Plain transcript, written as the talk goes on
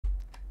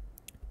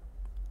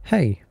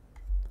Hey,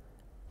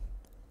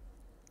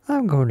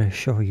 I'm going to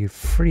show you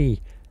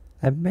 3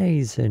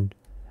 amazing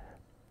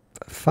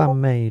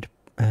fan-made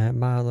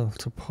My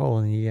Little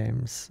Pony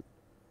games.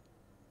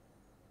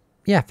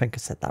 Yeah, I think I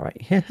said that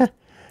right.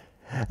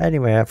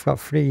 Anyway, I've got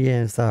 3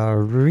 games that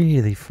are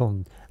really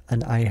fun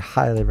and I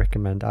highly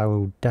recommend. I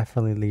will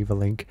definitely leave a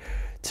link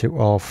to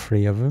all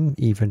 3 of them,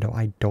 even though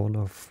I don't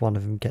know if one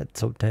of them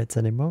gets updates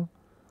anymore.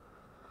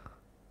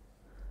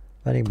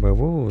 Anyway,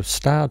 we'll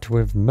start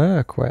with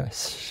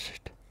MerQuest.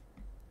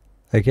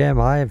 A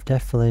game I have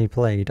definitely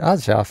played.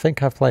 Actually, I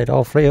think I've played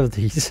all 3 of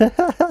these.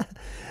 I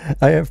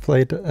have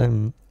played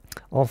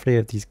all 3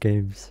 of these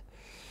games.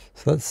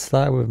 So let's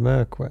start with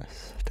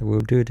MerQuest. We'll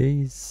do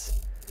these.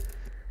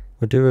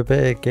 We'll do a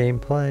bit of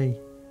gameplay,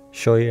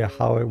 show you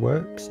how it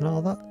works and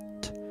all that.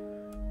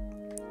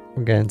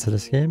 We'll get into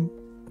this game.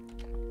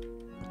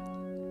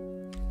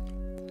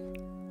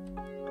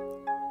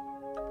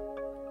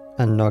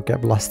 And not get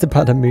blasted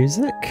by the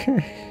music.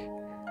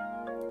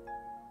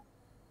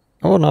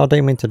 Oh no, I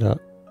didn't mean to do it.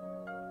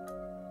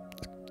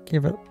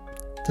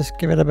 Just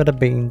give it a bit of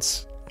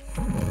beans.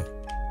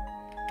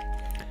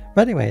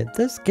 But anyway,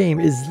 this game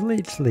is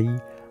literally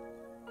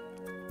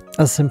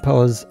as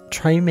simple as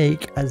try and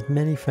make as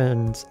many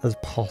friends as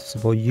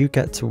possible. You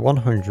get to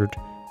 100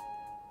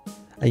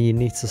 and you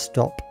need to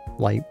stop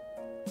like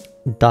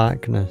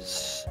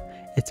darkness.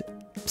 It's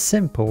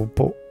simple,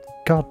 but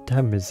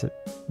goddamn is it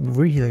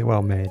really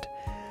well made.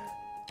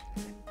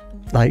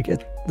 Like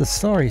the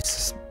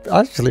story's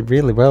actually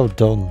really well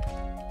done.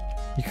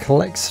 You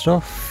collect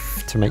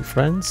stuff to make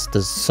friends.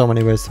 There's so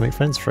many ways to make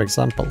friends. For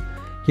example,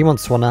 he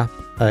wants one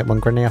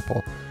granny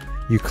apple.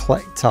 You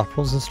collect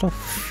apples and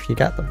stuff, you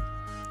get them.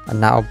 And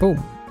now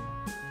boom,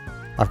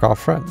 I've got a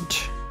friend.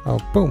 Oh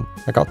boom,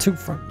 I got 2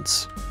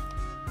 friends.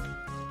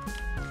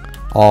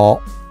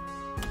 Oh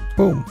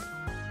boom,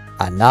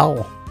 and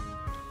now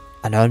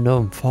an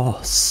unknown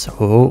force.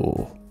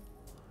 Oh,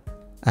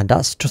 and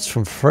that's just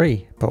from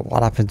free. But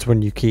what happens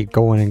when you keep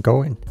going and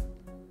going?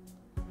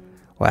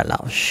 Well,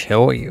 I'll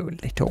show you,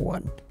 little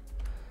one.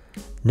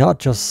 Not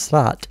just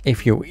that,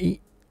 if you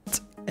eat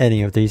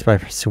any of these by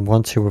pressing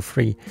 1, 2 or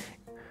 3,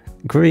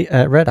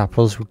 red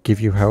apples will give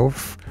you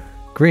health,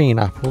 green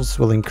apples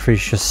will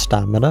increase your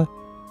stamina,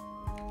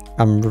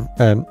 and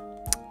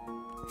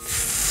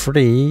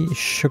 3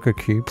 sugar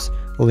cubes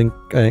will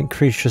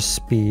increase your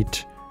speed,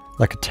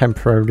 like a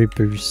temporary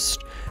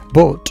boost.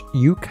 But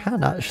you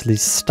can actually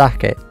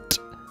stack it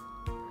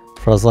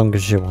for as long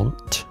as you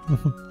want.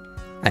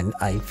 And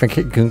I think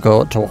it can go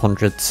up to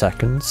 100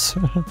 seconds,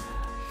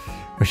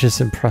 which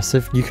is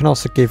impressive. You can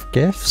also give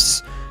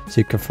gifts,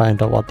 so you can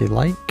find out what they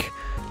like.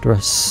 There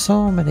are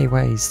so many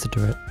ways to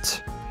do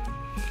it.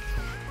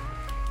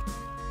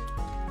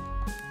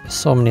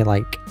 So many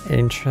like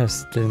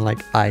interesting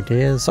like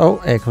ideas. Oh,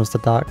 here comes the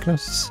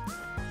darkness.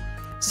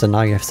 So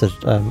now you have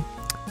to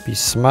be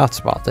smart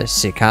about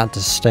this. You can't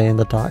just stay in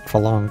the dark for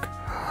long.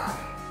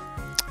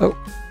 Oh,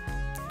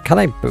 can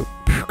I boop?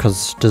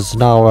 Because there's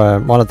now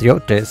one of the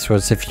updates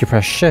was if you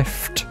press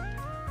shift.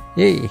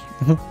 Yay!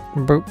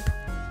 Boop.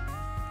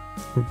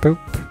 Boop.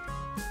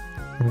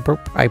 Boop.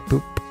 I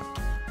boop.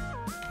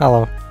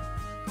 Hello.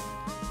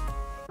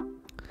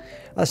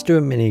 Let's do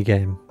a mini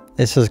game.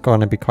 This is going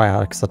to be quite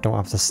hard because I don't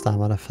have the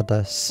stamina for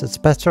this. It's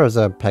better as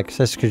a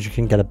Pegasus because you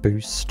can get a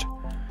boost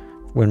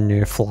when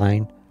you're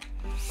flying.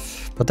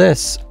 But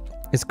this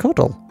is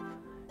cuddle.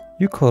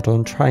 You cuddle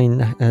and try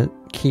and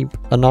keep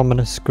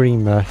anonymous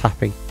screamer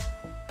happy.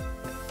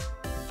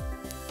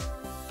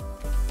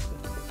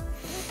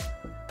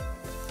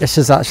 This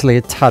is actually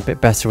a tad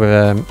bit better with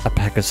a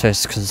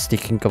Pegasus because they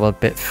can go a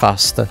bit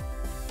faster.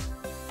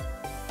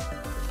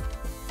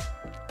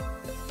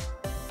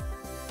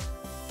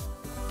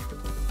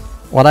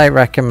 What I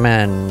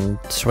recommend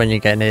when you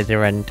get near the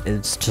end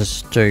is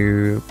just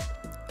do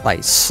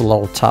like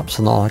slow taps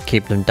and not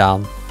keep them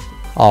down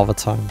all the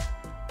time.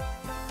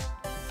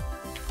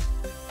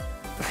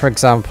 For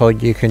example,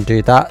 you can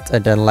do that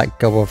and then let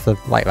go of them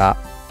like that.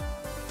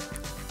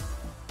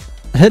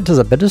 It does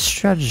a bit of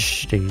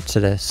strategy to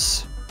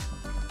this.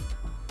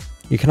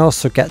 You can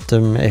also get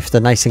them, if they're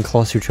nice and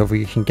close to each other,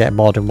 you can get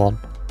more than one.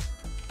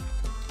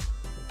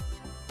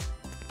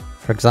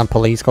 For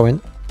example, he's going,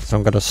 so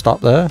I'm going to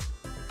stop there.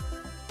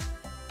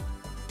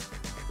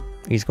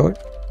 He's going.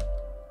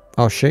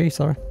 Oh, sorry.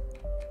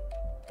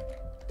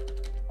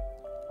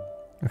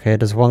 Okay,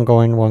 there's one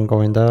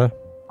going there.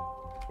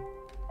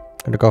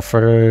 Gonna go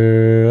for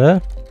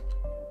there.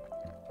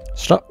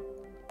 Stop.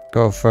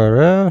 Go for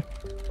there.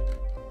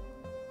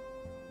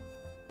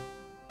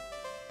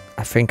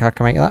 I think I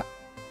can make that.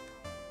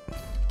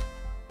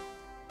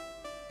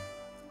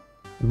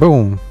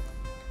 Boom.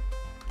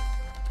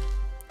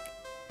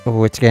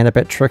 Oh, it's getting a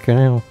bit tricky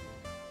now.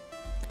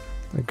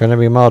 There's gonna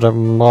be more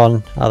than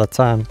one at a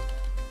time.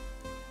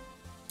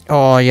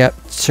 Oh, yep,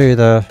 2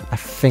 there. I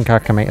think I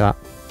can make that.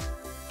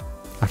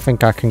 I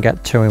think I can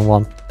get 2 in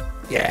 1.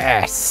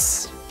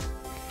 Yes!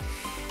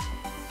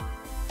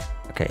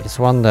 Okay, there's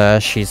one there.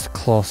 She's the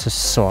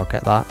closest, so I'll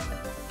get that.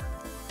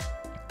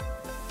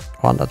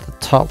 one at the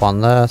top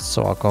one there,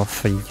 so I'll go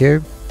for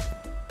you.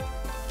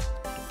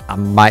 I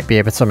might be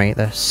able to make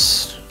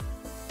this.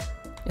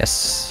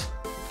 Yes.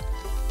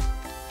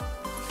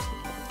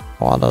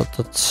 One at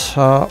the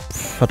top.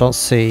 I don't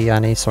see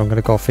any, so I'm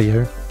going to go for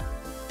you.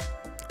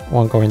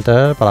 One going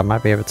there, but I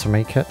might be able to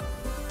make it.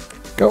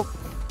 Go.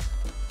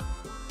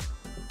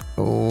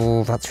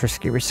 Oh, that's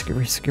risky, risky,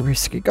 risky,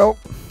 risky. Go.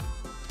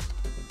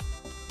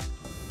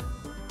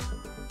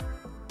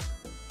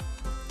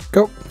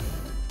 Go.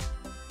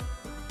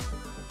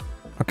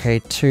 Okay,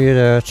 two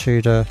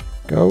there.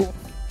 Go.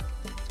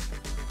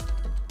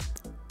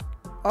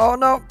 Oh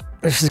no!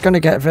 This is going to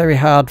get very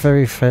hard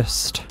very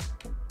fast.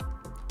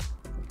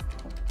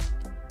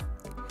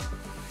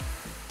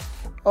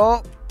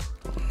 Oh!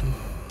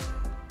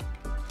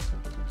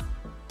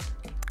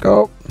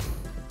 Go!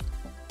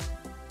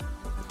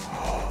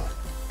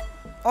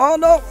 Oh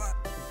no!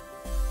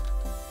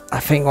 I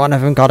think one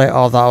of them got it,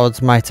 or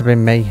that might have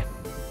been me.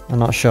 I'm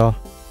not sure.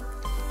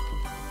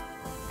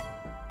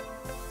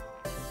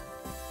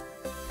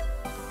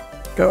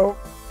 Go!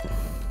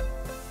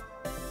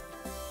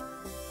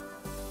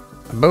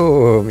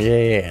 Boom!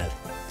 Yeah!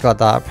 Got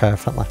that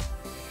perfectly.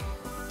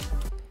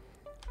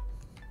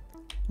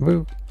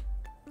 Woo!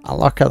 And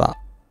look at that.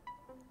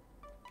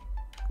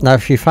 Now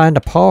if you find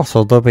a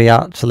portal, there'll be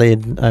actually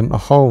a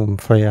home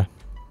for you.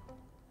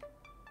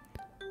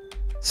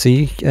 So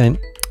you,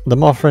 the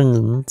more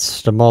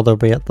friends, the more there'll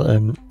be at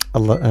the,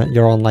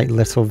 your own like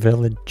little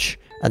village.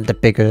 And the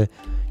bigger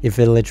your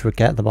village would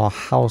get, the more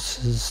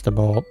houses, the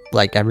more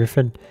like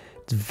everything.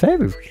 It's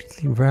very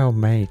really well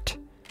made.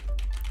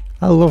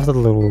 I love the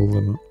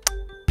little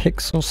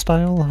pixel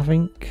style, I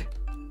think.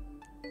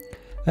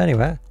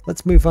 Anyway,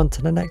 let's move on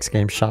to the next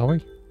game, shall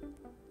we?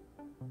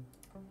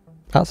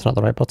 That's not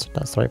the right button,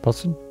 that's the right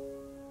button.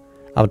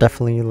 I'll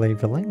definitely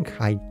leave a link.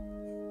 I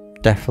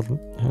definitely...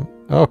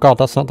 oh god,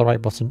 that's not the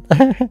right button.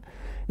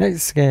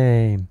 Next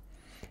game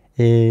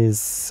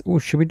is... oh,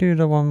 should we do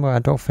the one where I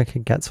don't think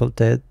it gets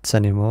updates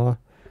anymore?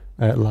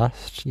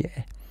 Last?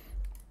 Yeah.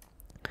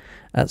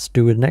 Let's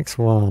do the next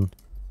one.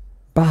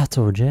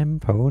 Battle Gem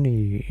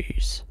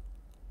Ponies.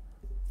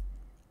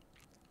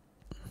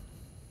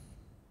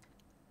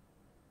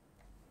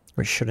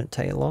 Which shouldn't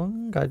take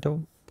long, I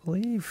don't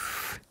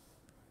believe.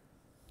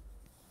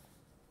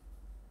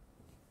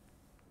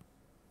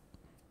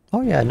 Oh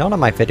yeah, none of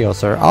my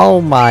videos are...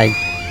 oh my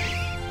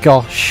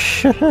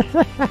gosh.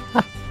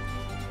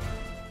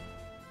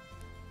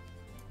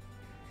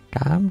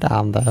 Calm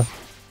down there.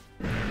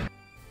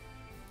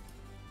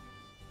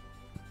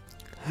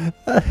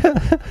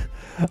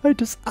 I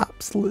just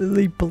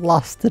absolutely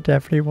blasted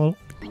everyone.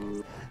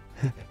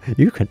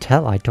 You can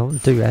tell I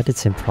don't do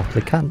editing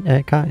properly,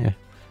 can't you?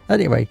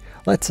 Anyway,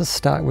 let's just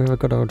start with a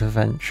good old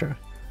adventure.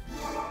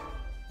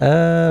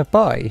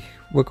 Bye.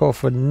 We'll go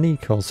for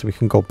Nico so we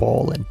can go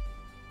bowling.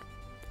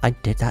 I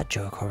did that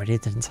joke already,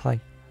 didn't I?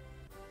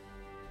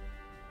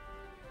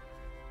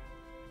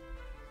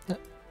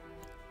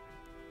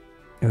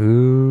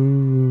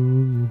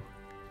 Ooh.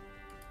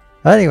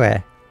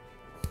 Anyway.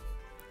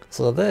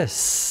 So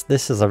this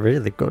is a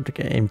really good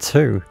game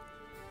too.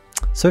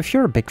 So if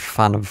you're a big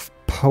fan of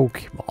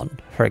Pokemon,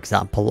 for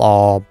example,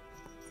 or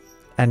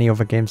any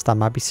other games that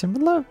might be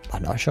similar,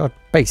 I'm not sure.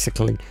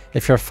 Basically,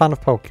 if you're a fan of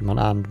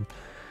Pokemon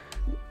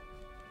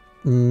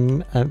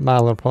and My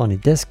Little Pony,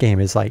 this game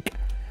is like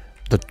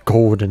the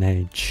golden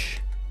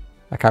age.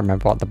 I can't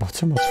remember what the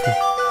button was for.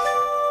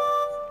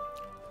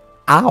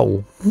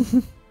 Ow!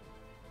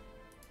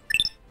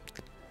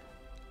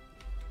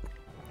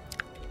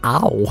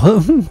 Ow!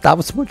 That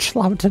was much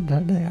louder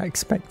than I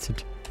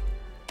expected.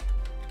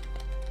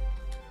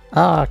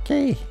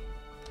 Okay.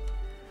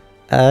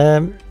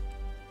 I'm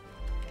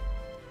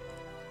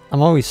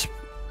always...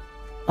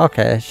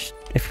 okay, if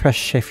you press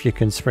shift you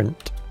can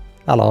sprint.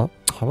 Hello.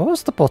 What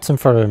was the button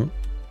for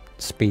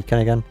speaking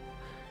again?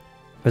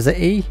 Was it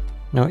E?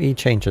 No, E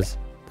changes.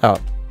 Oh.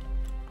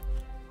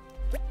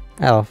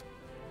 Hello.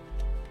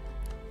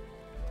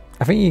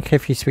 I think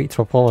if you speak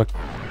to a polar...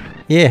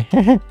 yeah.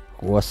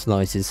 Worse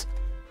noises.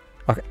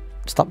 Okay,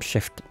 stop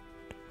shift.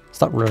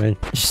 Stop running.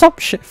 Stop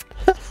shift.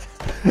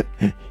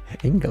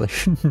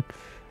 English.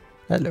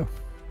 Hello.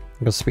 I'm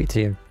gonna speak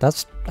to you.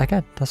 That's,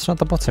 again, that's not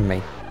the button,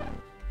 mate.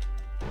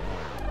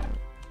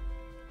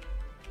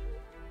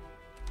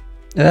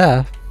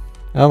 Yeah.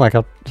 Oh my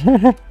god.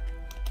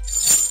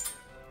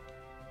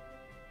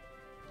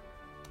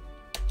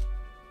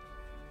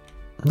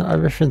 Not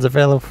everything's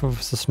available for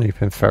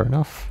snooping, fair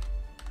enough.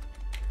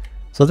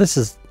 So this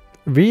is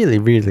really,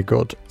 really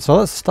good. So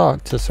let's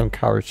start to some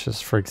characters,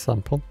 for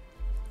example.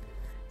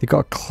 They've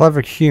got a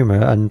clever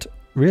humour and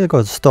really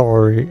good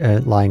story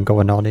line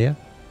going on here.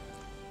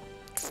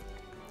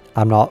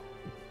 I'm not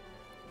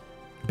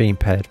being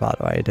paid, by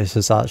the way. This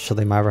is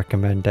actually my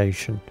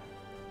recommendation.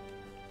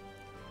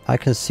 I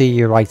can see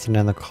you writing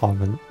in the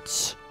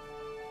comments.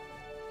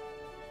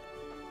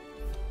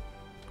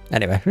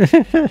 Anyway.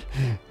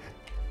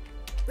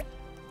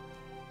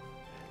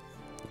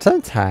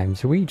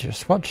 Sometimes we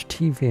just watch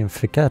TV and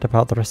forget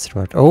about the rest of the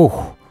world.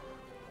 Oh!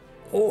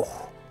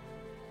 Oh!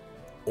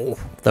 Oh,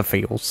 the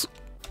feels.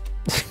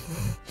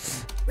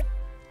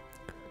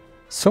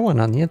 Someone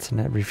on the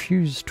internet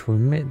refused to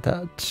admit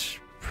that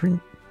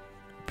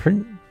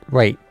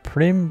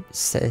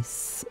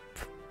princess.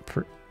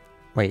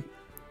 Wait.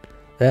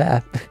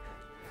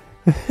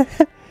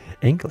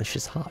 English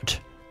is hard.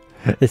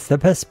 It's the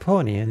best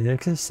pony in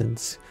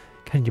existence.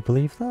 Can you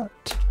believe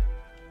that?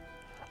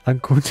 I'm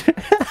going to...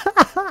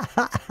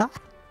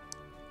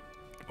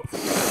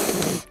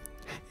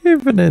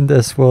 Even in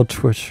this world,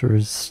 Twitter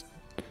is...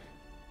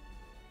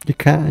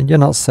 You're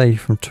not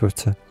safe from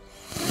Twitter.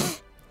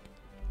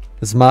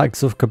 As Mark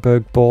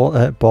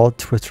Zuckerberg bought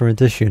Twitter in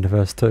this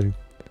universe too.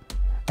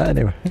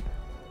 Anyway.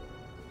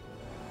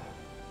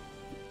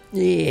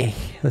 Yeah,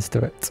 let's do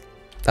it.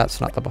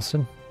 That's not the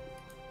button.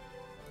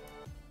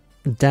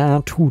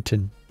 Down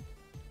Tootin.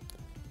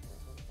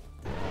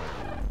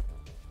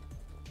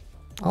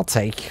 I'll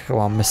take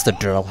one, Mr.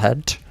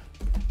 Drillhead.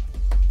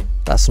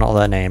 That's not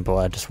their name, but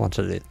I just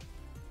wanted it.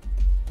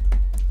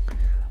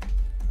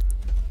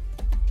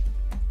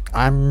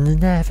 I'm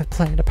never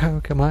playing a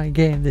Pokemon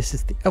game. This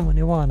is the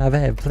only one I've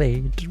ever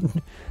played.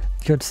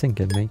 Good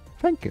thinking, me.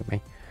 Thank you, me.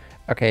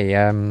 Okay,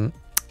 I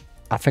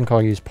think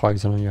I'll use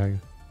poison on you.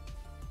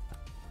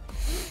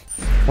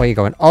 Where are you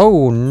going?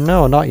 Oh,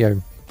 no, not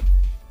you.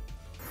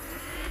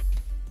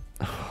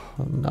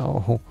 Oh,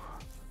 no.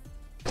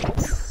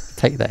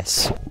 Take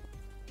this.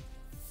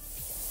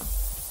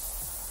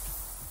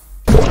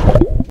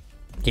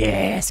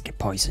 Yes, get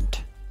poisoned.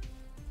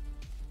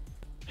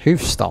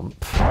 Hoof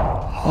stomp.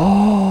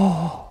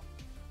 Oh,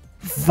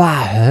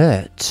 that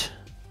hurt.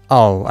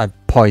 Oh, and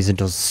poison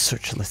does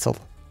such little.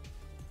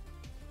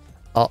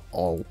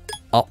 Uh-oh.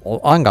 Uh-oh,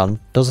 hang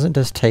on. Doesn't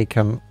this take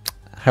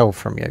health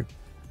from you?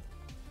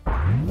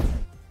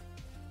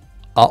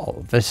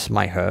 Uh-oh, this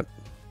might hurt.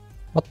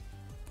 What?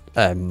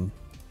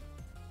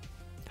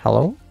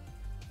 Hello?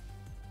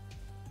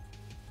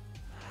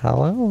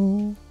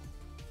 Hello?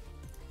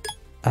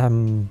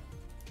 I'm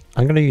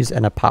gonna use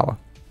inner power.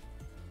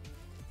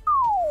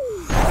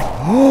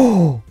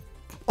 Oh!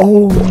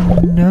 Oh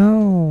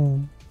no!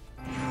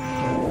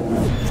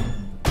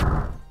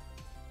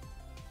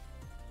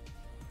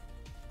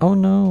 Oh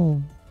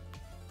no!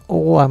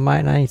 Oh, I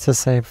might need to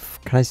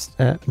save. Can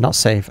I? Not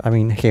save. I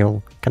mean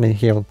heal. Can I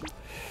heal?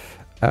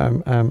 I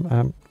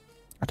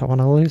don't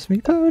want to lose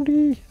me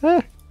pony.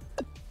 Ah.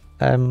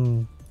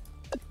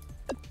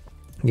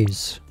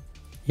 Use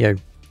you.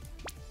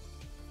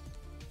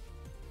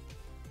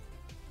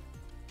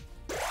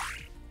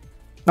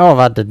 Oh,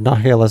 that did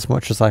not heal as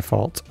much as I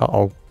thought.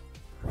 Uh-oh.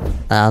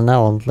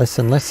 No,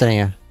 listen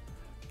here.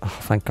 Oh,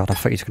 thank God, I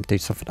thought you was going to do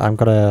something. I'm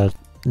going to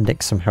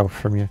nick some health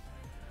from you.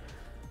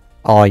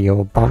 Oh,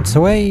 you'll bounce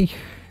away.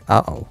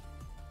 Uh-oh.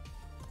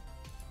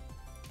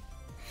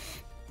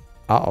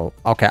 Uh-oh.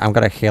 Okay, I'm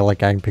going to heal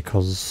again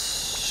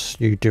because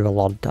you do a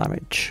lot of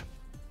damage.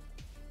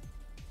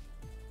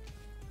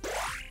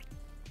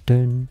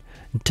 Dun,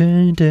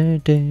 dun, dun,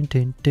 dun,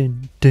 dun,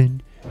 dun,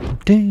 dun,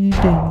 dun,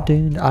 dun,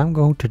 dun. I'm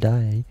going to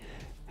die.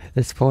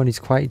 This pony's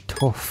quite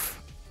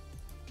tough.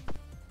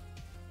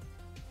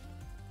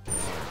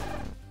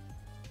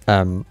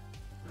 Hello?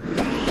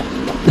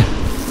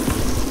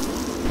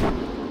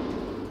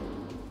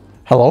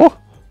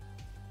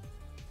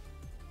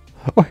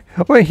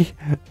 Wait.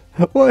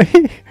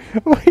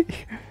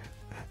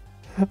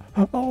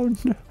 Oh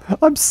no.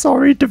 I'm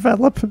sorry,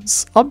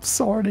 developers. I'm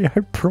sorry I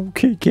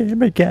broke your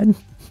game again.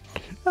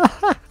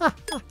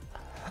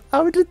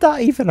 How did that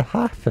even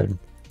happen?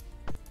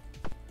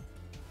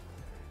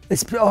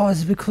 It's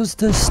because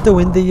they're still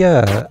in the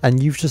air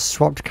and you've just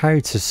swapped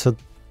characters, so...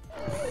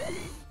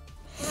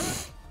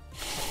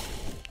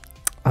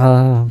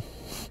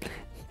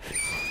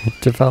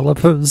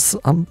 Developers,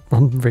 I'm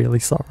really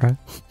sorry.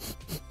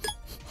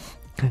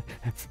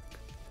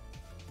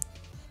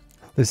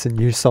 Listen,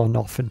 you saw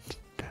nothing.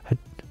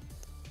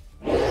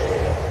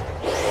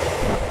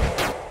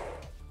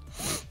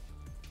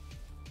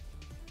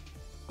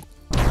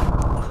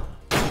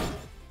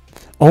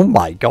 Oh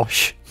my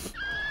gosh.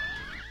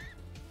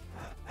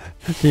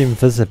 The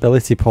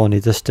invisibility pony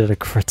just did a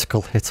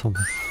critical hit on me.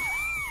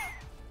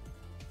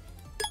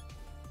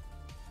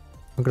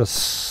 I'm gonna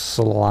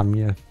slam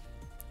you.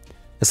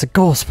 It's a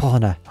ghost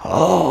spawner.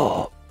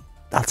 Oh,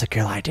 that's a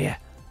cool idea.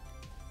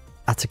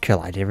 That's a cool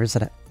idea,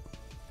 isn't it?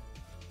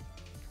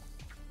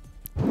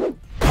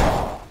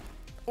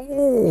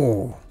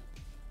 Oh,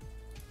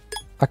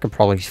 I could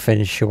probably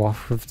finish you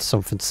off with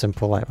something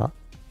simple like that.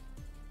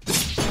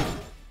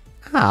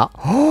 Ah.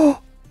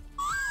 Oh.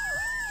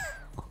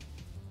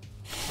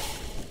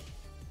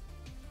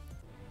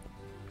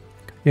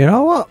 You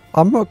know what?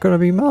 I'm not gonna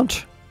be mad.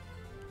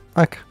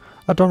 I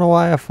don't know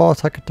why I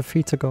thought I could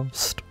defeat a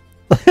ghost.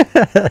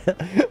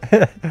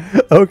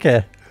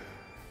 Okay.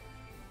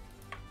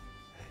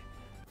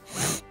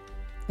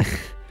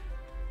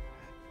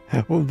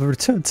 We'll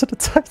return to the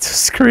title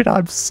screen.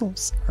 I'm so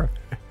sorry.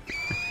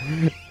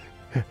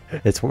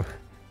 It's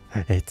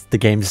the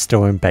game's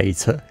still in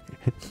beta.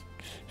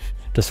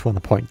 Just want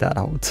to point that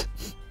out.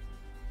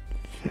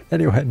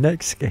 Anyway,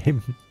 next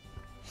game.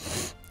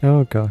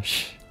 Oh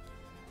gosh.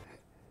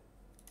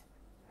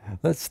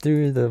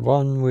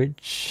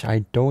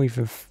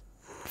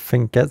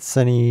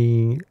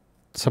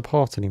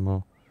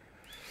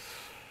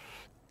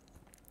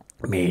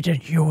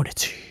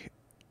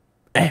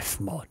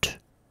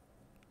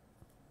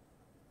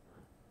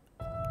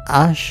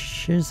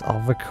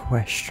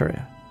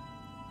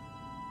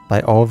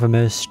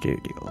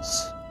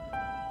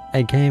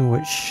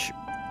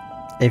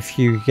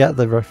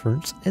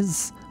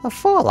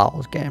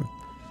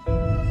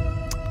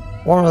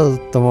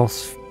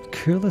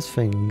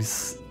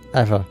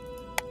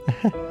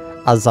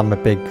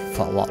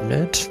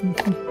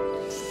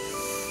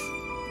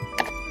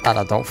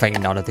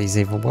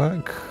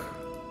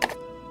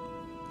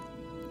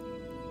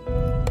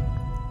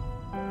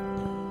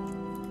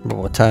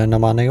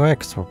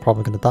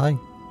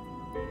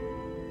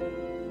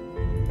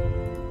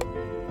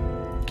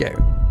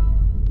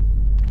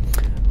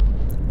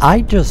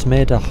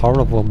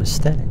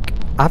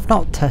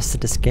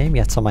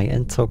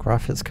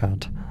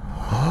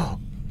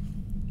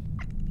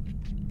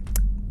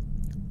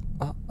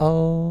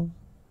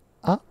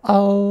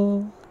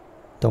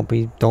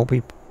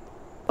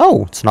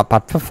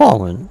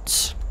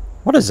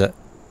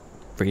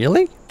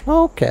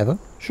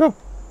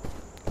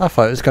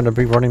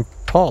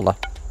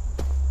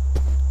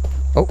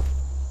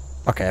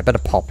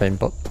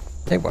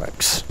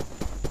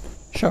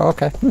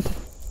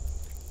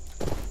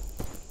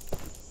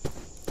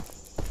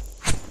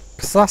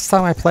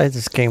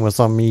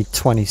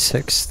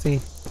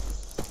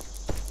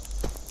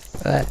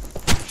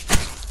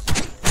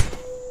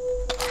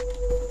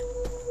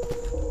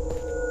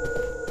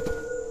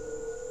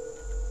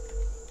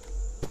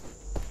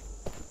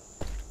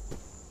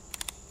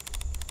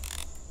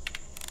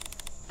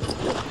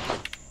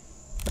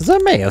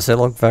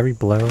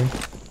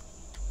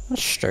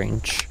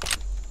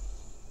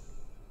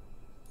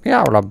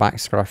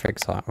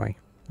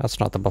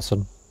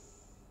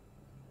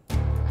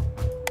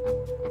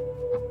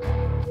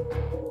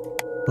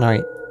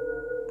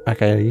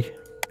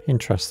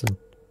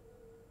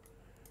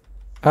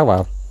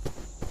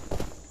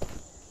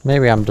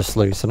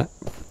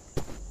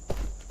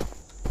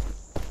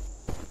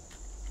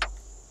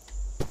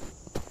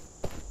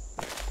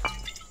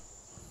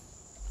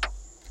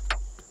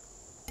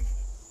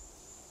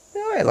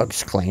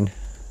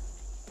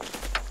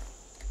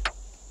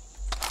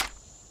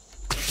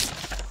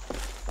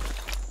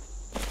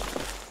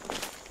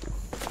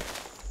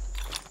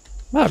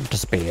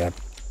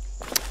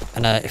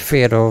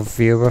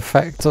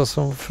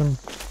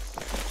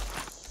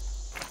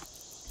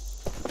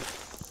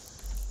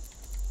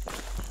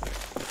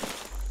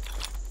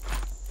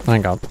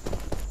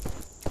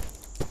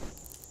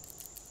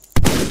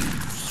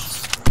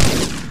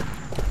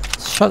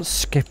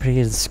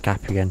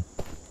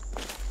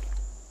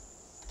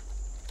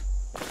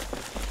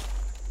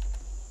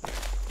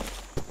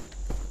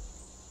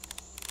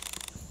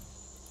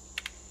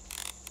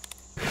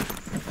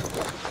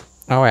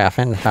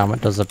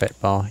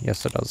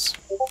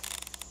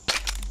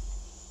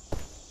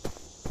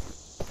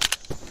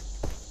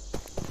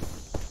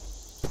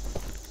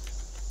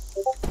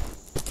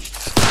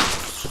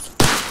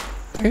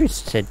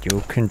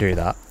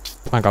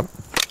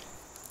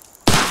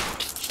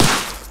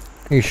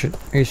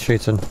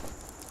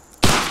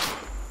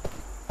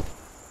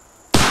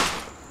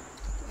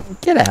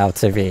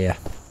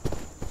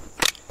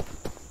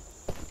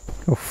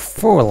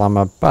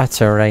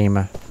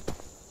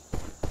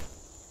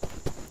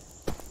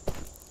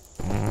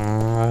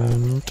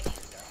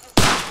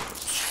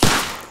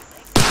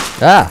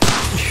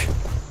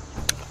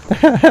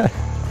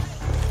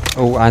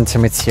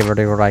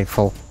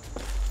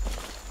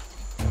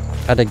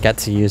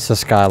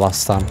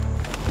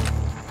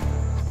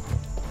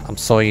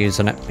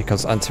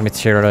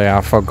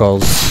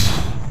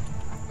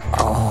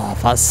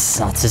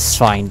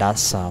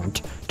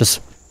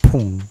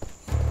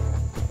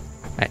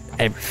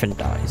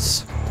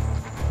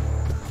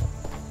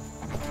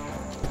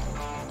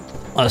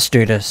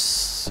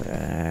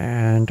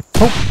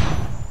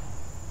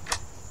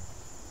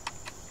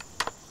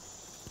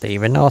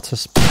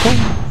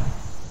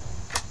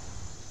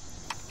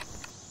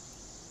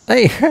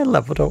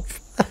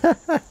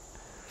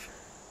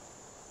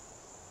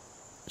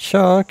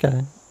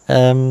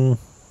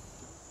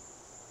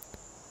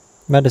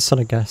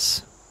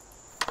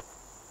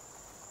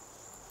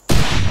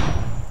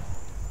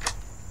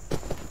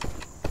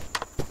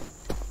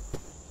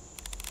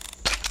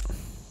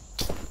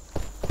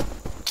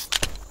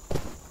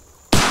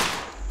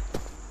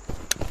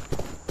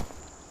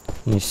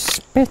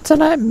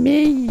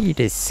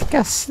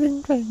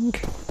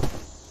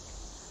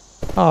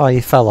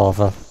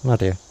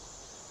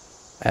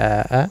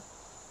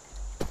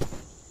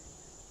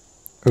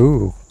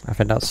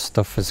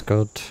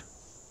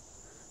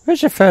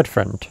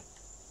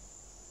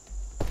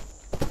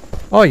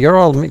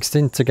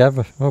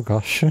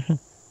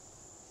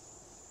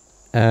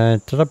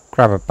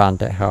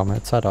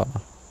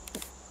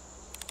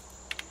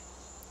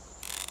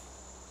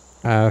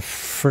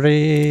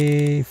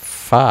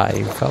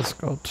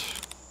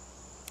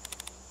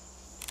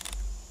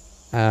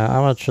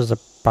 How much does a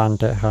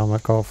bandit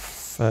helmet go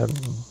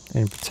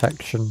in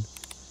protection?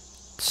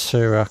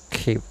 To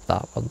keep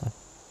that one then.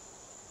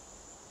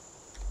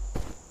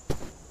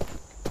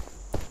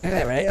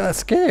 Anyway,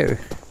 let's go.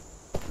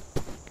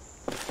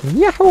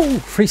 Yahoo!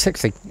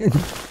 360.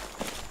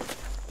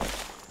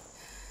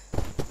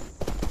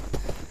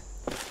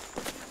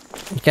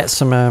 Get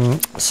some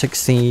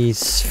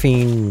 60s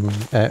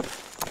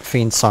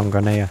fiend song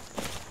on here.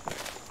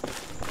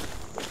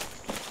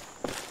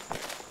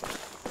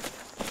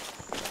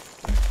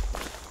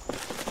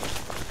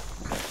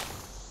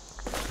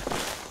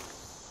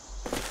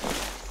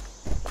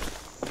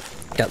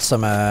 Get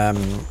some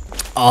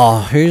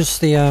oh, who's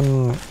the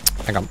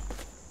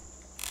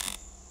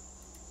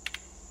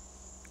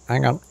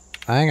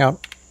hang on.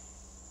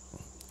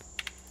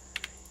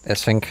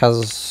 This thing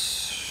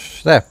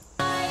has there.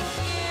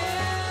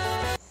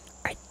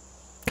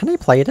 Can I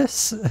play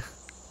this?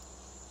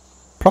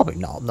 Probably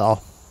not,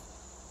 no.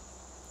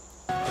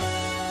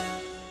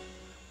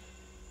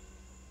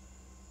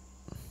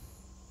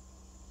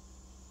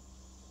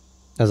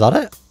 Is that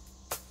it?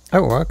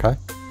 Oh, okay.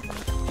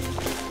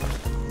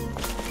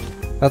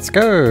 Let's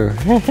go!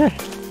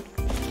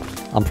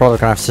 I'm probably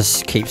gonna have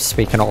to keep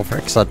speaking over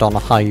it because I don't know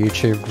how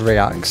YouTube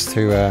reacts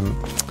to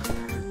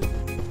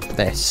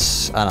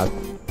this. And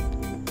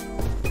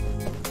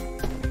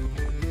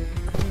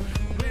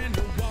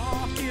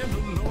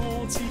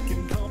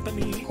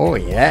oh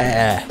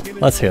yeah!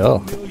 Let's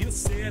go!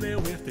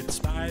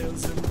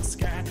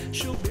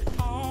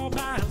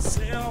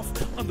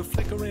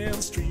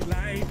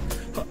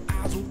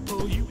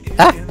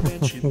 Ah!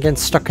 I'm getting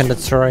stuck in the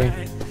terrain.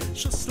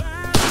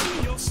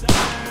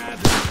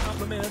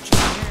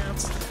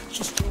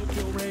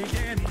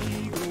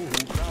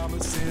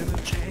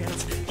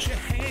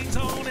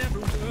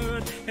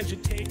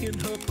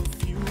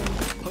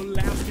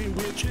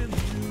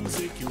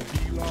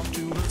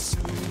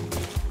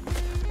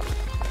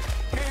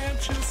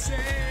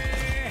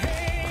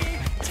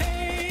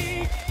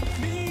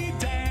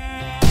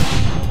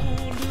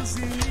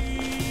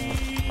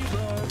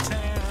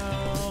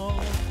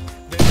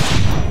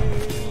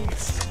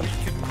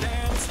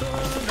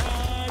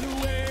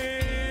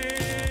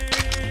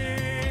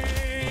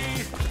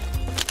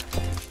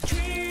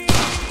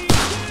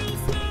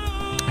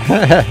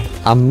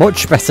 I'm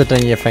much better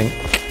than you think.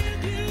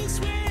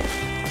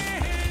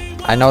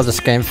 I know this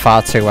game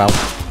far too well.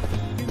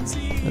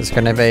 There's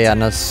gonna be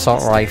an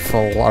assault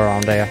rifle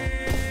around here.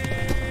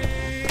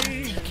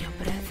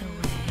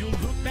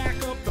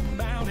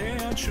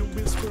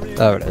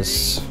 There it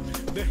is.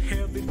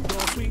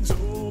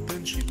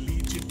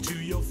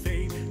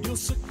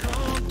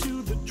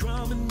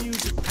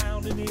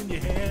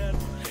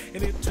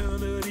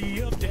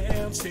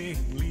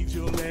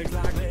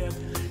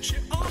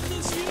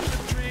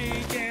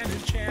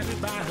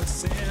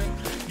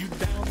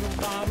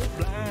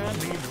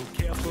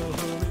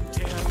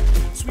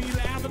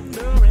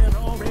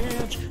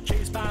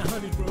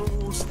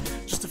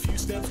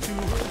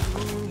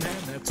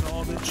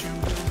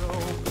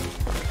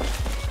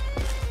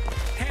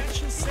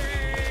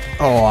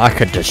 Oh, I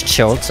could just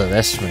chill to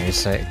this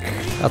music.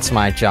 That's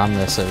my jam,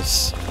 this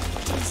is.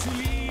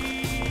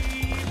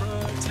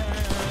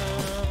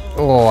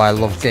 Oh, I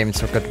love games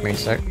with good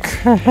music.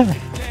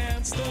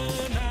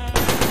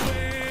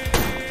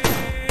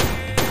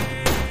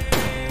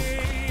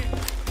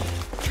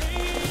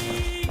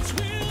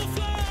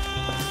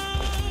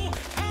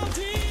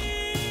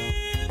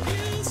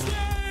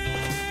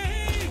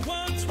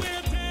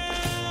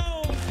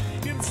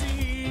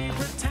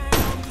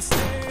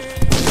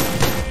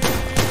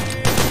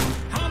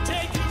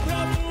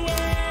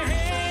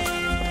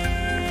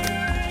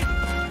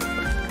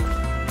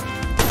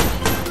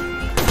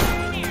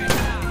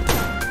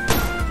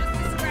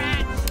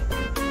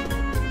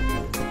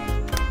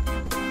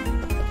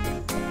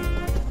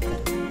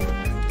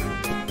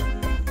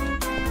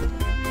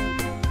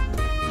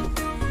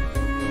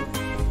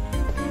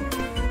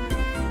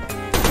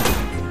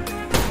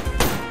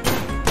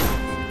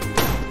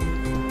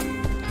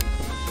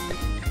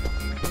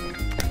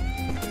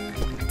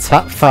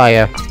 Tap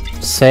fire,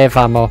 save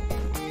ammo,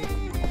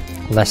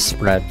 less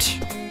spread.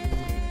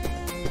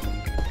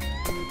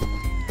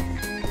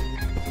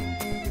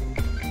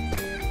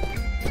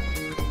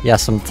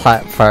 Yes, I'm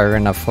tap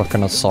firing a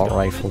fucking assault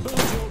rifle.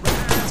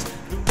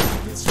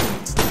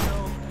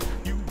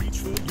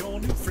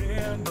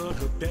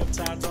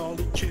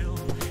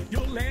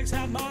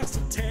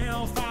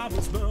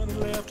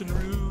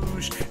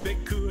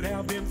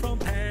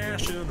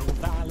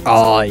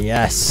 Oh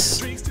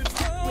yes.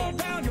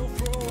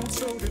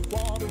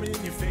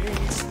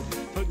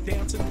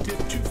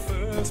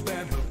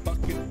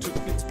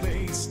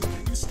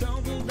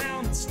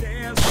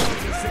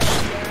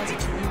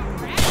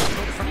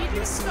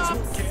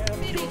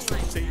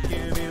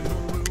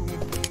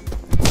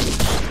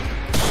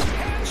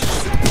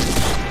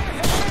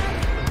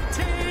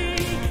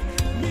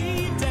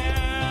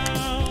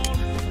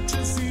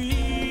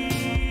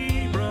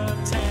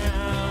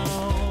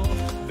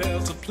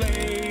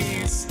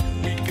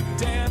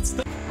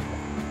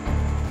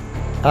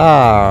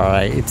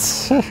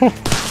 Alright.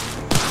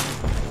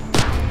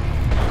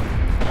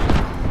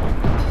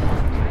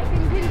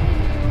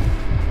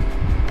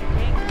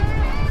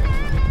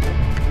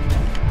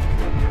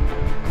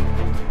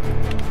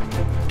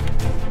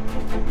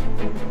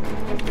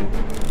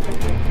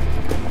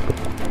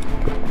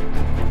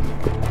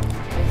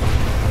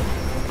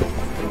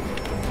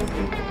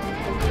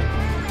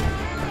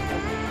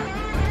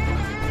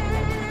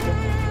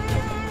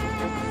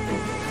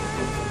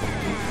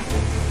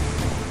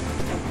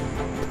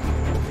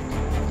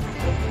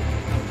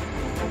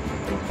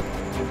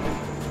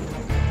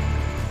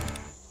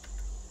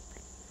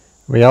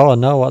 We all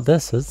know what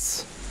this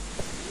is.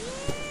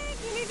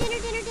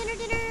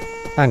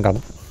 Hang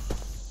on.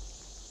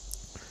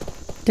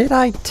 Did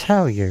I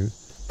tell you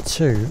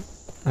to...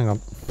 Hang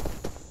on.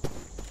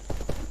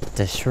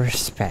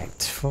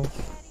 Disrespectful.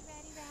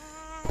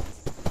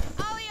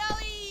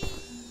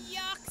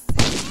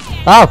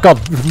 Oh god!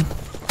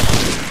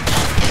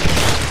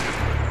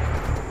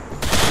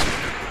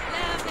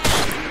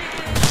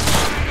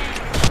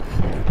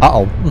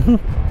 Uh-oh.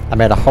 I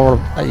made a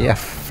horrible... yeah,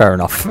 fair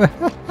enough.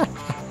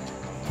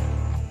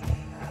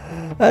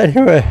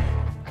 Anyway.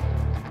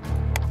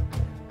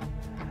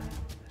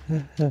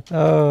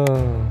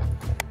 Oh.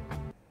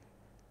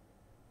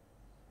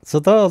 So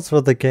those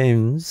were the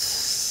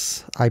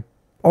games. I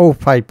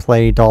hope I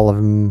played all of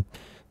them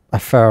a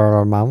fair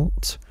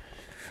amount.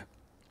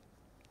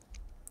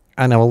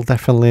 And I will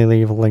definitely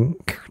leave a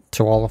link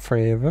to all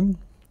 3 of them.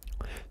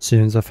 As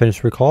soon as I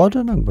finish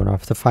recording, I'm going to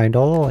have to find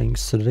all the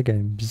links to the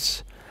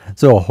games.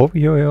 So I hope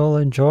you all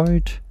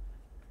enjoyed.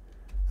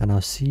 And I'll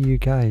see you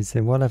guys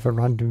in whatever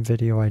random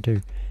video I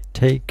do.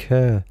 Take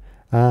care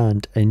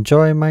and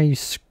enjoy my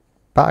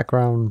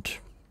background.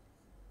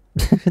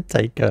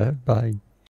 Take care. Bye.